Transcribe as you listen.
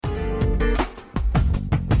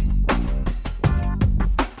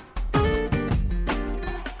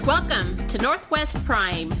to Northwest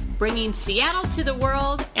Prime, bringing Seattle to the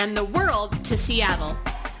world and the world to Seattle.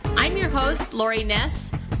 I'm your host, Lori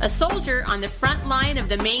Ness, a soldier on the front line of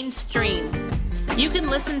the mainstream. You can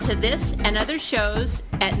listen to this and other shows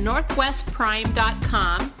at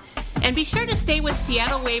northwestprime.com, and be sure to stay with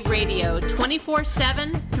Seattle Wave Radio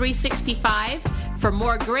 24/7, 365 for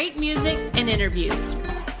more great music and interviews.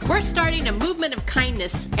 We're starting a movement of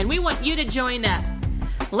kindness, and we want you to join up.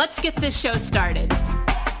 Let's get this show started.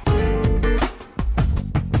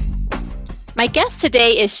 My guest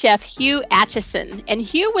today is Chef Hugh Acheson, and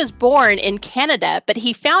Hugh was born in Canada, but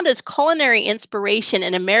he found his culinary inspiration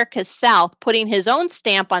in America's South, putting his own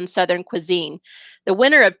stamp on Southern cuisine. The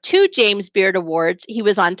winner of 2 James Beard Awards, he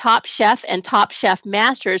was on Top Chef and Top Chef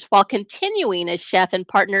Masters while continuing as chef and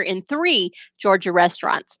partner in 3 Georgia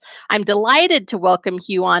restaurants. I'm delighted to welcome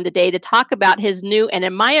Hugh on today to talk about his new and,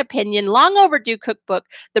 in my opinion, long overdue cookbook,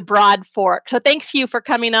 The Broad Fork. So thanks, Hugh, for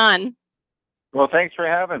coming on. Well, thanks for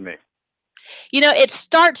having me. You know, it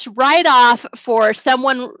starts right off for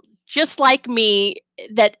someone just like me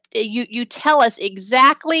that you tell us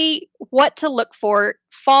exactly what to look for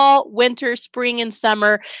fall, winter, spring, and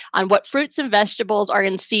summer on what fruits and vegetables are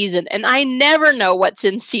in season. And I never know what's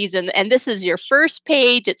in season. And this is your first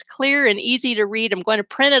page. It's clear and easy to read. I'm going to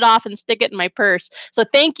print it off and stick it in my purse. So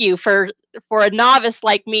thank you for a novice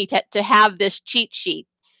like me to have this cheat sheet.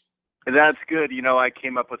 That's good. You know, I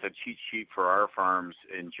came up with a cheat sheet for our farms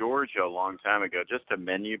in Georgia a long time ago, just a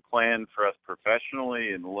menu plan for us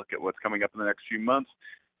professionally and look at what's coming up in the next few months.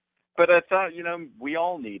 But I thought, you know, we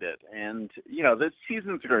all need it. And, you know, the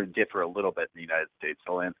seasons are going to differ a little bit in the United States.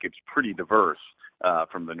 The landscape's pretty diverse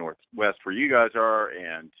from the Northwest where you guys are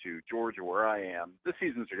and to Georgia where I am. The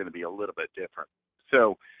seasons are going to be a little bit different.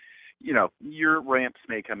 So, you know, your ramps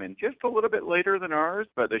may come in just a little bit later than ours,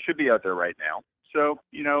 but they should be out there right now. So,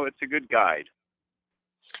 you know, it's a good guide.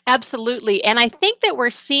 Absolutely. And I think that we're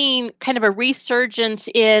seeing kind of a resurgence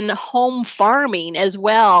in home farming as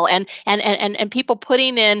well, and people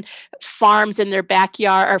putting in farms in their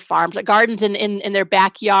backyard, or farms, gardens in their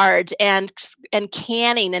backyards, and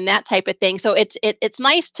canning and that type of thing. So it's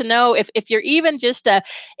nice to know if you're even just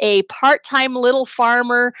a part-time little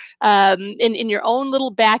farmer in your own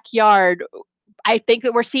little backyard. I think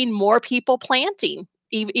that we're seeing more people planting,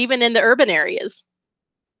 even in the urban areas.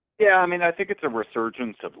 Yeah, I mean, I think it's a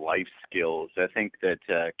resurgence of life skills. I think that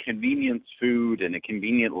convenience food and a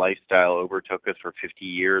convenient lifestyle overtook us for 50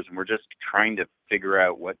 years, and we're just trying to figure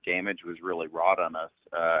out what damage was really wrought on us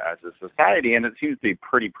as a society, and it seems to be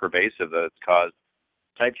pretty pervasive that it's caused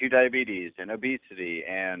type 2 diabetes and obesity,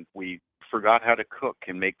 and we forgot how to cook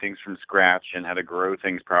and make things from scratch and how to grow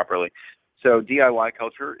things properly. So DIY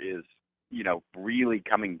culture is, you know, really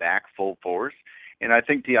coming back full force. And I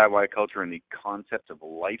think DIY culture and the concept of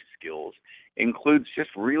life skills includes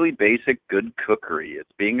just really basic good cookery.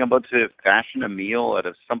 It's being able to fashion a meal out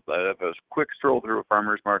of a quick stroll through a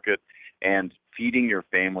farmer's market and feeding your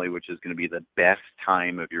family, which is going to be the best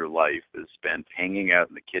time of your life, is spent hanging out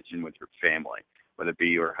in the kitchen with your family, whether it be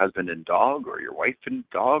your husband and dog or your wife and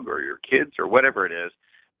dog or your kids or whatever it is.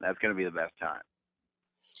 That's going to be the best time.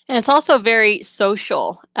 And it's also very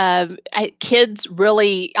social. Kids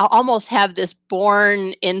really almost have this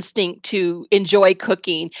born instinct to enjoy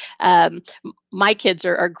cooking. My kids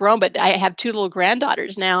are grown, but I have 2 little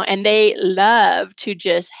granddaughters now, and they love to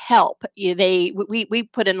just help. We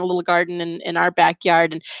put in a little garden in our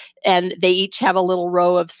backyard, and they each have a little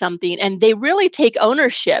row of something, and they really take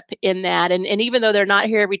ownership in that. And even though they're not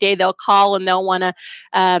here every day, they'll call and they'll want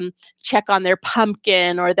to check on their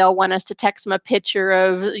pumpkin, or they'll want us to text them a picture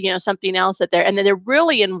of, you know, something else and then they're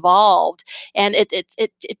really involved. And it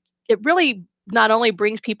really not only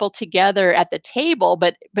brings people together at the table,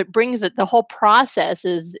 but brings it, the whole process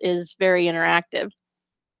is very interactive.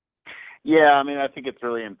 Yeah, I mean, I think it's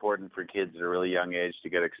really important for kids at a really young age to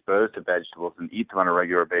get exposed to vegetables and eat them on a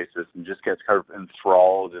regular basis and just get kind of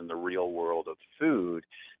enthralled in the real world of food,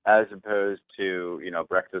 as opposed to, you know,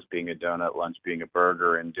 breakfast being a donut, lunch being a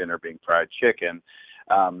burger, and dinner being fried chicken.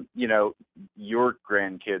 You know, your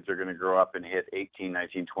grandkids are going to grow up and hit 18,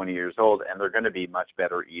 19, 20 years old, and they're going to be much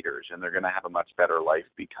better eaters, and they're going to have a much better life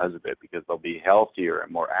because of it, because they'll be healthier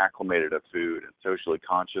and more acclimated to food and socially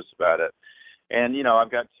conscious about it. And, you know,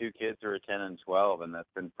 I've got 2 kids who are 10 and 12, and that's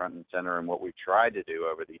been front and center. And what we've tried to do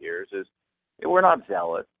over the years is, we're not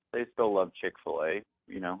zealots. They still love Chick-fil-A.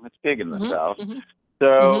 You know, it's big in the South. Mm-hmm.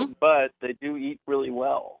 So, but they do eat really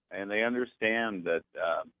well, and they understand that,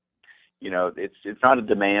 you know, it's not a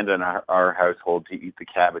demand in our household to eat the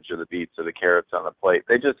cabbage or the beets or the carrots on the plate.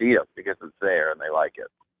 They just eat them because it's there and they like it.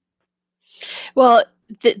 Well,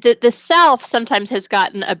 the South sometimes has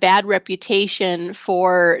gotten a bad reputation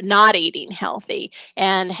for not eating healthy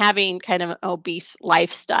and having kind of an obese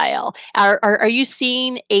lifestyle. Are you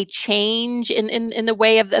seeing a change in the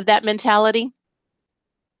way of that mentality?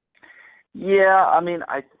 Yeah, I mean,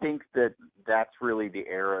 I think that that's really the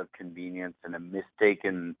era of convenience and a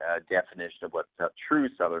mistaken definition of what true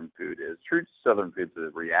Southern food is. True Southern food is a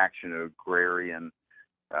reaction to agrarian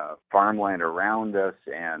farmland around us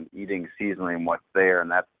and eating seasonally and what's there, and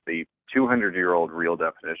that's the 200-year-old real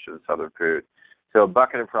definition of Southern food. So a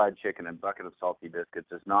bucket of fried chicken and a bucket of salty biscuits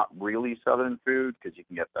is not really Southern food because you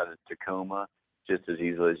can get that in Tacoma just as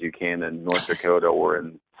easily as you can in North Dakota or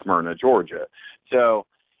in Smyrna, Georgia. So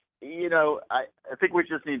I think we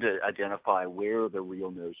just need to identify where the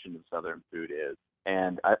real notion of Southern food is.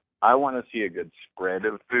 And I want to see a good spread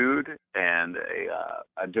of food and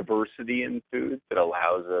a diversity in food that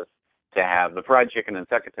allows us to have the fried chicken and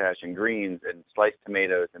succotash and greens and sliced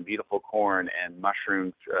tomatoes and beautiful corn and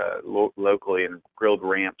mushrooms locally and grilled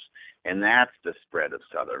ramps. And that's the spread of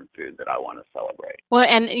Southern food that I want to celebrate. Well,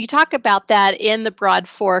 and you talk about that in the Broad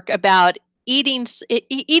Fork about eating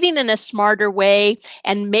in a smarter way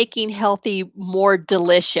and making healthy more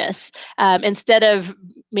delicious, instead of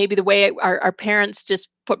maybe the way our parents just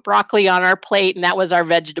put broccoli on our plate and that was our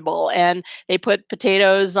vegetable, and they put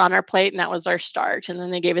potatoes on our plate and that was our starch, and then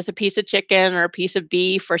they gave us a piece of chicken or a piece of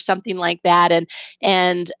beef or something like that,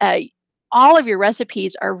 and all of your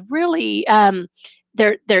recipes are really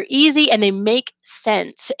they're easy and they make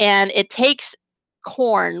sense, and it takes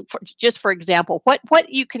corn just for example, what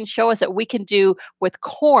you can show us that we can do with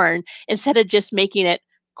corn instead of just making it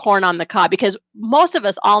corn on the cob, because most of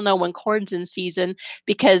us all know when corn's in season,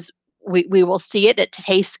 because we will see it, it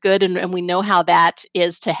tastes good, and we know how that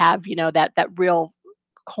is to have, that real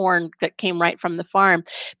corn that came right from the farm.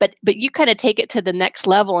 But you kind of take it to the next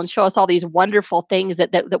level and show us all these wonderful things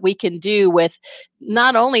that we can do with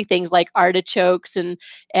not only things like artichokes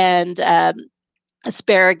and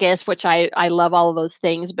asparagus, which I love all of those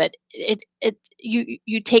things, but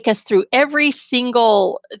you take us through every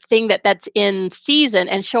single thing that's in season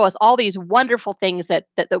and show us all these wonderful things that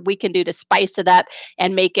we can do to spice it up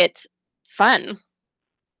and make it fun.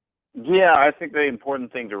 Yeah, I think the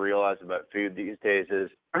important thing to realize about food these days is,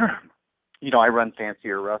 I run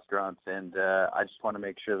fancier restaurants, and I just want to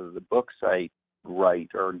make sure that the books I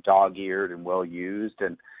write are dog-eared and well used,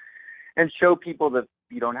 and show people that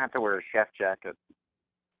you don't have to wear a chef jacket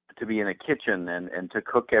to be in a kitchen and to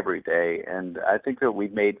cook every day. And I think that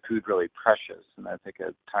we've made food really precious, and I think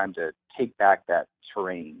it's time to take back that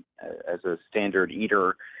terrain as a standard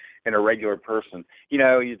eater and a regular person. You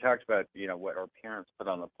talked about, what our parents put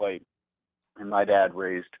on the plate, and my dad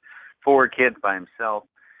raised four kids by himself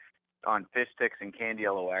on fish sticks and candy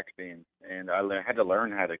yellow wax beans, and had to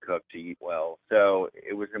learn how to cook to eat well. So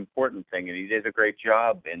it was an important thing, and he did a great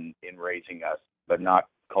job in raising us, but not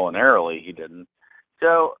culinarily, he didn't.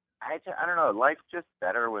 So I don't know, life's just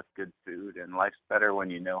better with good food, and life's better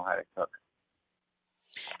when you know how to cook.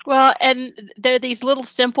 Well, and there are these little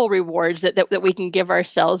simple rewards that we can give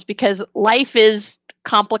ourselves, because life is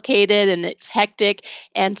complicated and it's hectic,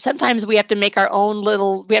 and sometimes we have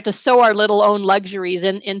to sew our little own luxuries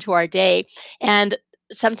into our day. And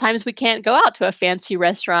sometimes we can't go out to a fancy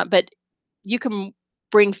restaurant, but you can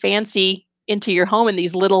bring fancy into your home in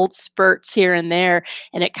these little spurts here and there,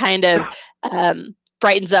 and it kind of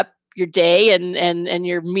brightens up your day and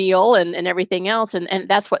your meal and everything else, and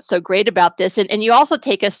that's what's so great about this. And you also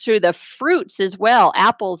take us through the fruits as well,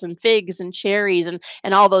 apples and figs and cherries and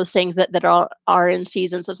all those things that are in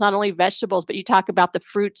season. So it's not only vegetables, but you talk about the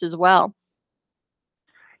fruits as well.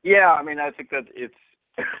 Yeah, I mean, I think that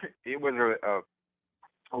it was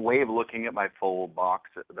a way of looking at my full box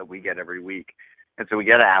that we get every week. And so we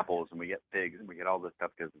get apples and we get figs and we get all this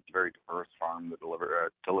stuff because it's a very diverse farm that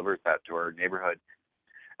delivers that to our neighborhood.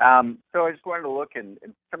 So I just wanted to look, and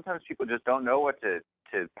sometimes people just don't know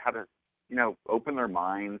how to, open their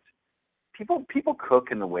minds. People cook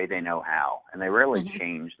in the way they know how, and they rarely Mhm.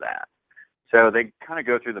 change that. So they kind of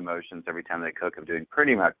go through the motions every time they cook of doing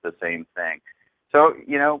pretty much the same thing. So,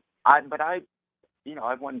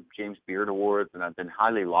 I've won James Beard Awards, and I've been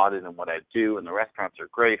highly lauded in what I do, and the restaurants are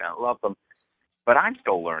great, and I love them. But I'm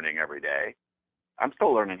still learning every day. I'm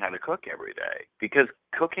still learning how to cook every day because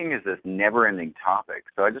cooking is this never-ending topic.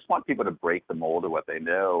 So I just want people to break the mold of what they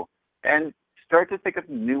know and start to think of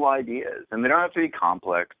new ideas. And they don't have to be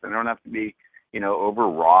complex. They don't have to be,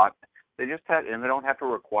 overwrought. They don't have to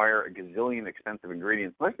require a gazillion expensive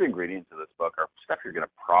ingredients. Most of the ingredients of this book are stuff you're going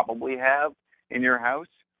to probably have in your house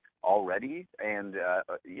already, and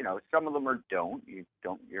some of them are don't.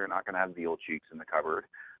 You're not going to have veal cheeks in the cupboard.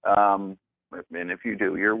 and if you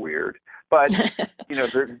do, you're weird. But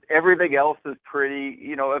everything else is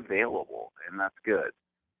pretty, available, and that's good.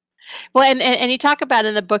 Well, and you talk about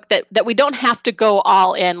in the book that we don't have to go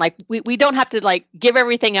all in. Like we don't have to like give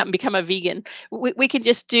everything up and become a vegan. We can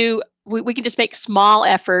just we can just make small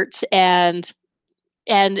efforts and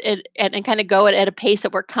kind of go at a pace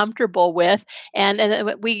that we're comfortable with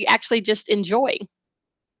and we actually just enjoy.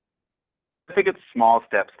 I think it's small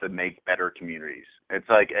steps that make better communities. It's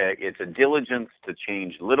like it's a diligence to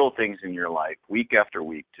change little things in your life week after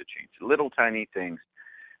week, to change little tiny things,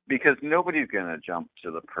 because nobody's going to jump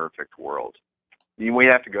to the perfect world. We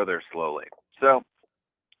have to go there slowly. So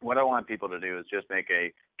what I want people to do is just make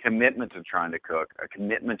a commitment to trying to cook, a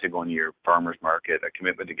commitment to going to your farmer's market, a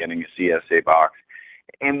commitment to getting a CSA box.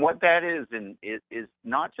 And what that is, is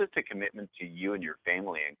not just a commitment to you and your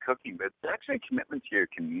family and cooking, but it's actually a commitment to your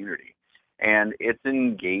community. And it's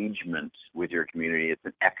engagement with your community. It's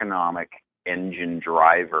an economic engine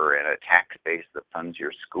driver and a tax base that funds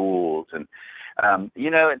your schools. And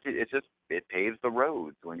it paves the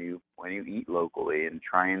roads when you eat locally and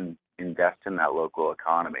try and invest in that local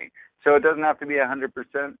economy. So it doesn't have to be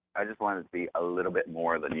 100%. I just want it to be a little bit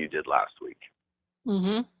more than you did last week.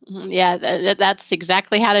 Yeah, that's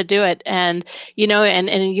exactly how to do it. And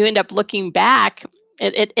and you end up looking back.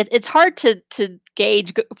 It's hard to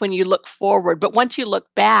gauge when you look forward, but once you look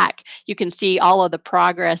back, you can see all of the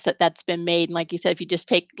progress that's been made. And like you said, if you just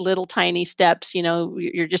take little tiny steps,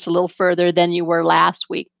 you're just a little further than you were last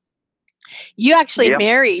week. You actually Yeah.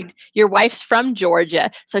 married your wife's from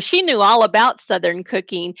Georgia, so she knew all about Southern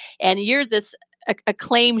cooking, and you're this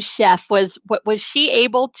acclaimed chef. Was she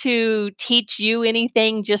able to teach you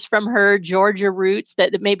anything just from her Georgia roots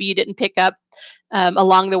that maybe you didn't pick up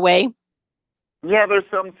along the way? Yeah, there's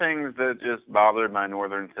some things that just bothered my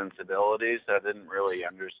northern sensibilities I didn't really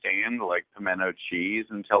understand, like pimento cheese,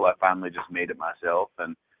 until I finally just made it myself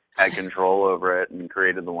and had control over it and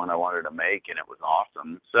created the one I wanted to make, and it was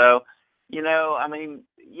awesome. So,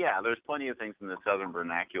 yeah, there's plenty of things in the southern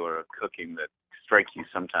vernacular of cooking that strike you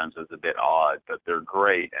sometimes as a bit odd, but they're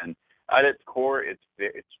great. And at its core, it's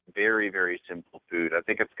very, very simple food. I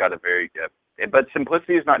think it's got a but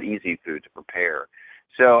simplicity is not easy food to prepare.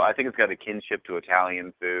 So I think it's got a kinship to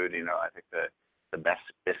Italian food. I think the best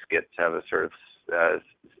biscuits have a sort of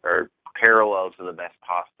are parallel to the best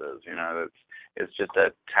pastas. It's just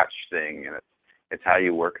a touch thing, and it's how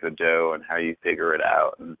you work the dough and how you figure it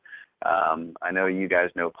out. And I know you guys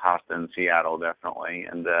know pasta in Seattle, definitely,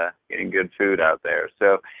 and getting good food out there.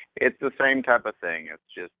 So it's the same type of thing. It's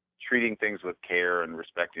just treating things with care and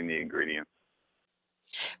respecting the ingredients.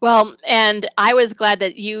 Well, and I was glad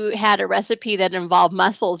that you had a recipe that involved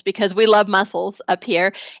mussels because we love mussels up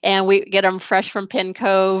here and we get them fresh from Penn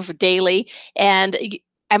Cove daily. And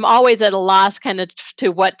I'm always at a loss kind of to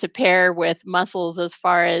what to pair with mussels as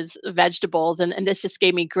far as vegetables. And this just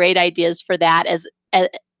gave me great ideas for that as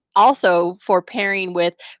also for pairing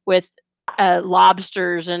with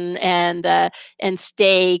lobsters and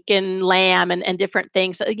steak and lamb and different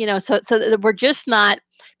things. So that we're just not,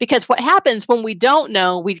 because what happens when we don't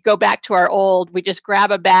know, we go back to our old, we just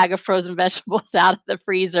grab a bag of frozen vegetables out of the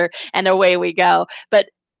freezer and away we go. But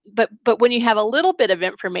when you have a little bit of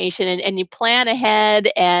information and you plan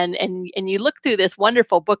ahead and you look through this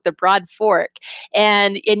wonderful book, The Broad Fork,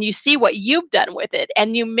 and you see what you've done with it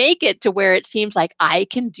and you make it to where it seems like I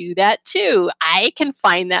can do that too. I can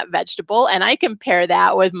find that vegetable and I can pair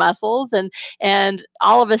that with mussels and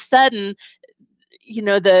all of a sudden,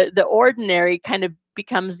 the ordinary kind of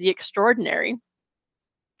becomes the extraordinary.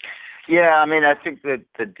 Yeah, I think that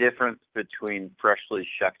the difference between freshly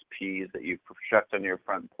shucked peas that you've shucked on your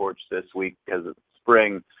front porch this week because it's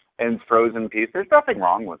spring and frozen peas, there's nothing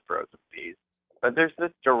wrong with frozen peas, but there's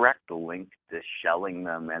this direct link to shelling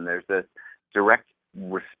them, and there's this direct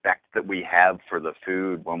respect that we have for the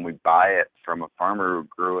food when we buy it from a farmer who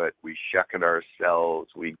grew it. We shuck it ourselves,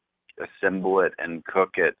 we assemble it and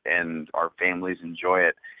cook it, and our families enjoy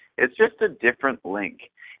it. It's just a different link.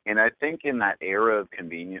 And I think in that era of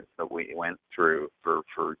convenience that we went through for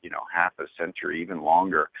half a century, even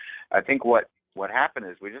longer, I think what happened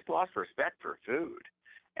is we just lost respect for food.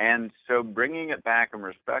 And so bringing it back and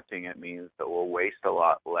respecting it means that we'll waste a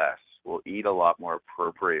lot less, we'll eat a lot more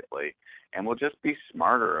appropriately, and we'll just be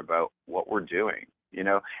smarter about what we're doing. And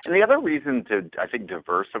the other reason to, I think,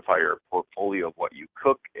 diversify your portfolio of what you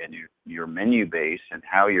cook and your menu base and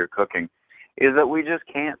how you're cooking is that we just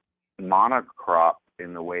can't monocrop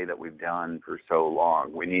in the way that we've done for so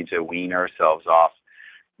long. We need to wean ourselves off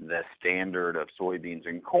the standard of soybeans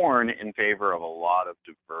and corn in favor of a lot of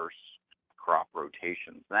diverse crop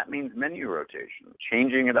rotations. That means menu rotation,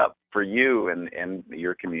 changing it up for you and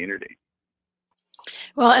your community.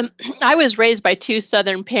 Well, I was raised by 2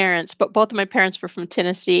 Southern parents, but both of my parents were from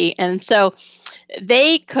Tennessee, and so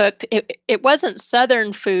they cooked it wasn't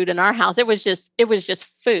Southern food in our house, it was just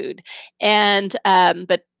food, and,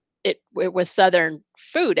 but it was Southern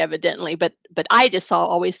food evidently, but I just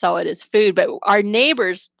always saw it as food, but our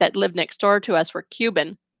neighbors that lived next door to us were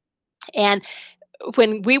Cuban, and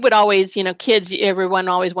when we would always, kids, everyone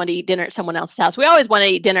always wanted to eat dinner at someone else's house. We always wanted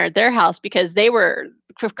to eat dinner at their house because they were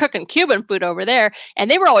cooking Cuban food over there,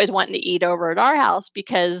 and they were always wanting to eat over at our house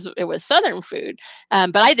because it was Southern food.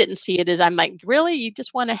 But I didn't see it as I'm like, really, you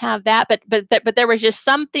just want to have that? But there was just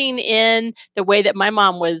something in the way that my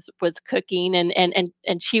mom was cooking, and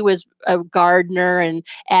she was a gardener,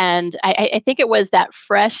 and I think it was that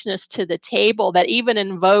freshness to the table that even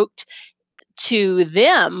invoked to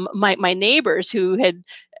them, my neighbors who had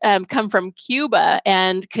come from Cuba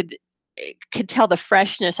and could tell the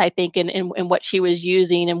freshness, I think, in what she was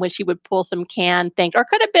using, and when she would pull some canned things, or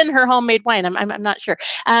could have been her homemade wine. I'm not sure.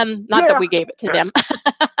 Not that Yeah, we gave it to them.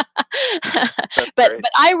 that's But great.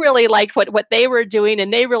 I really liked what they were doing,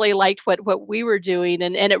 and they really liked what we were doing,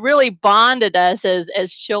 and it really bonded us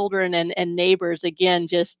as children and neighbors again,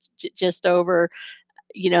 just over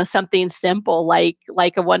something simple like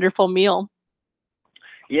a wonderful meal.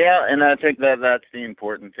 Yeah, and I think that that's the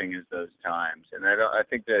important thing is those times. And I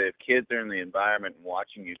think that if kids are in the environment and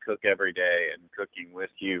watching you cook every day and cooking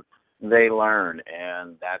with you, they learn,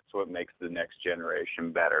 and that's what makes the next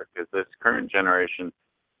generation better. Because this current generation,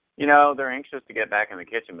 they're anxious to get back in the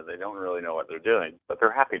kitchen, but they don't really know what they're doing. But they're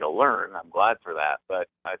happy to learn. I'm glad for that. But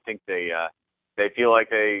I think they feel like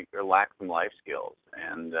they lack some life skills,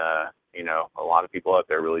 and a lot of people out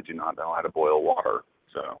there really do not know how to boil water.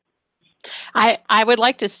 So. I would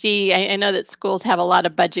like to see. I know that schools have a lot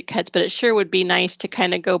of budget cuts, but it sure would be nice to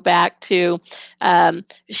kind of go back to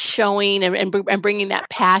showing and bringing that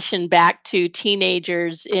passion back to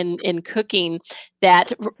teenagers in cooking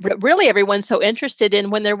that really everyone's so interested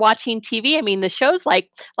in when they're watching TV. I mean, the shows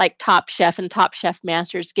like Top Chef and Top Chef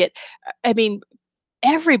Masters get. I mean,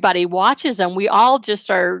 everybody watches them. We all just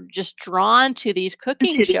are just drawn to these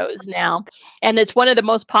cooking shows now, and it's one of the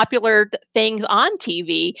most popular things on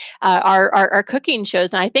TV. Are cooking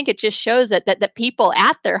shows, and I think it just shows that people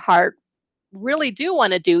at their heart really do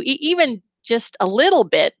want to do even just a little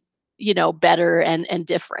bit, better and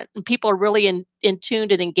different. And people are really in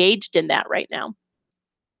tuned and engaged in that right now.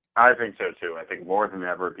 I think so too. I think more than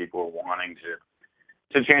ever, people are wanting to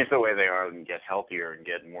change the way they are and get healthier and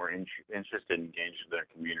get more interested and engaged in their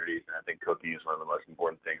communities. And I think cooking is one of the most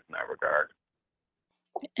important things in that regard.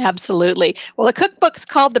 Absolutely. Well, the cookbook's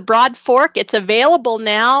called The Broad Fork. It's available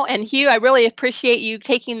now. And Hugh, I really appreciate you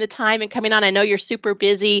taking the time and coming on. I know you're super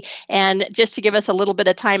busy, and just to give us a little bit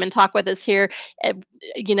of time and talk with us here, uh,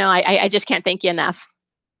 I just can't thank you enough.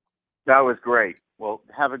 That was great. Well,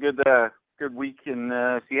 have a good week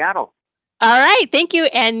in Seattle. All right, thank you,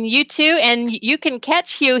 and you too. And you can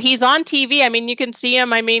catch Hugh. He's on TV. I mean, you can see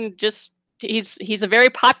him. I mean, just he's a very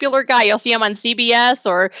popular guy. You'll see him on CBS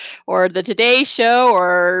or the Today Show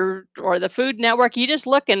or the Food Network. You just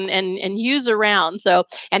look and Hugh's around. So,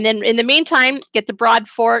 and then in the meantime, get the Broad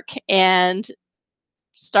Fork and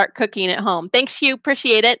start cooking at home. Thanks, Hugh.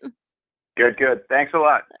 Appreciate it. Good, good. Thanks a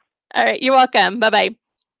lot. All right, you're welcome. Bye bye.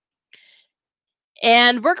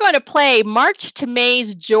 And we're going to play March to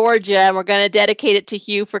May's Georgia, and we're going to dedicate it to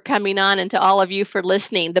Hugh for coming on and to all of you for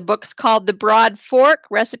listening. The book's called The Broad Fork,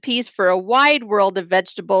 Recipes for a Wide World of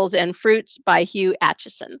Vegetables and Fruits by Hugh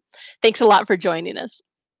Acheson. Thanks a lot for joining us.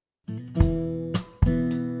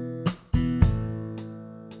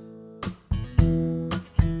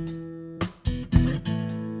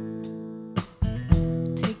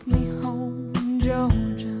 Take me home,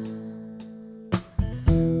 Georgia.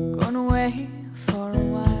 Gone away for a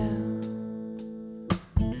while.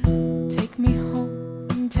 Take me home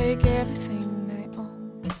and take everything I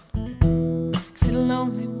own. 'Cause it'll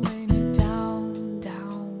only weigh me down,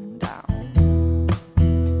 down, down.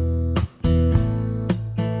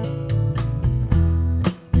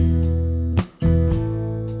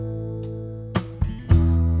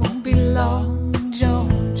 Won't be long,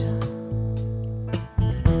 Georgia.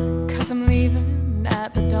 'Cause I'm leaving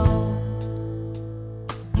at the door.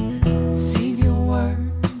 See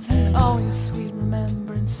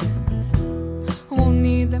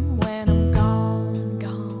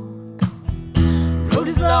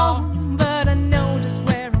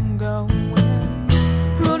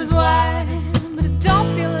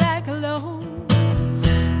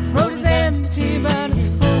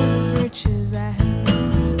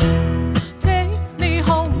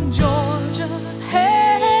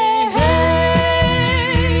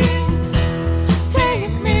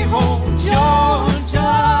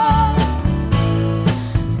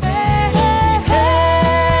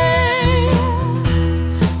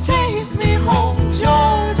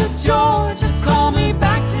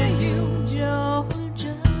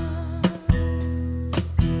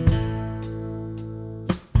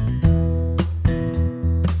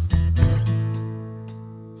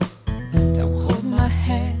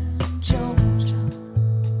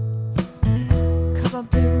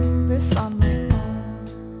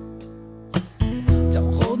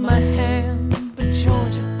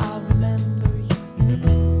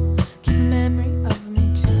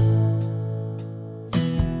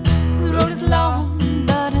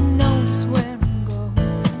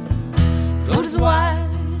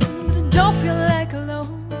don't feel like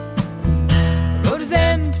alone. The road is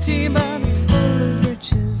empty, but it's full of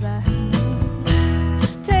riches I know.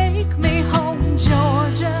 Take me home,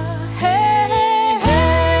 Georgia. Hey,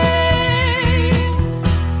 hey.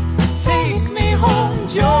 Take me home,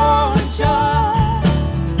 Georgia.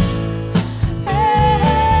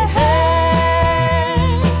 Hey,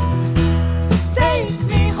 hey. Take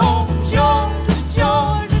me home, Georgia,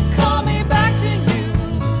 Georgia. Call me back to you.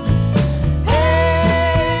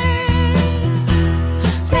 Hey,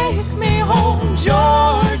 take me home,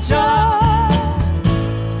 Georgia.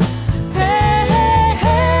 Hey,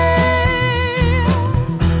 hey.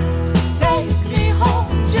 Take me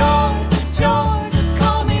home, Georgia, Georgia.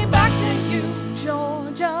 Call me back to you.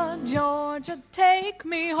 Georgia, Georgia. Take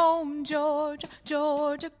me home, Georgia,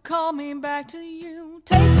 Georgia. Call me back to you.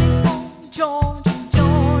 Take me home, Georgia,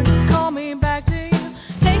 Georgia. Call me back to you.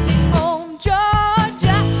 Take me home,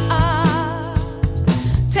 Georgia.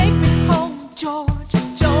 Take me home, Georgia,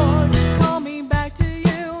 Georgia. Call me back to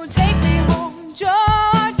you. Take me home,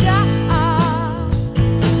 Georgia.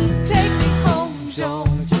 Take me home,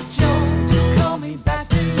 Georgia, Georgia. Call me back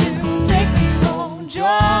to you. Take me home,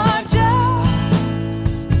 Georgia.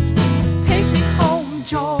 Take me home,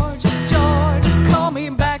 Georgia, Georgia. Call me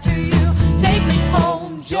back to you. Take me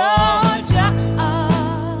home, Georgia.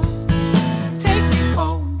 Take me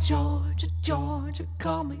home, Georgia, Georgia.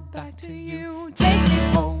 Call me back to you. Take me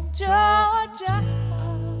home, Georgia.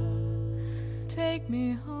 Take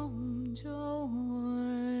me home,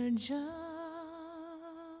 Georgia.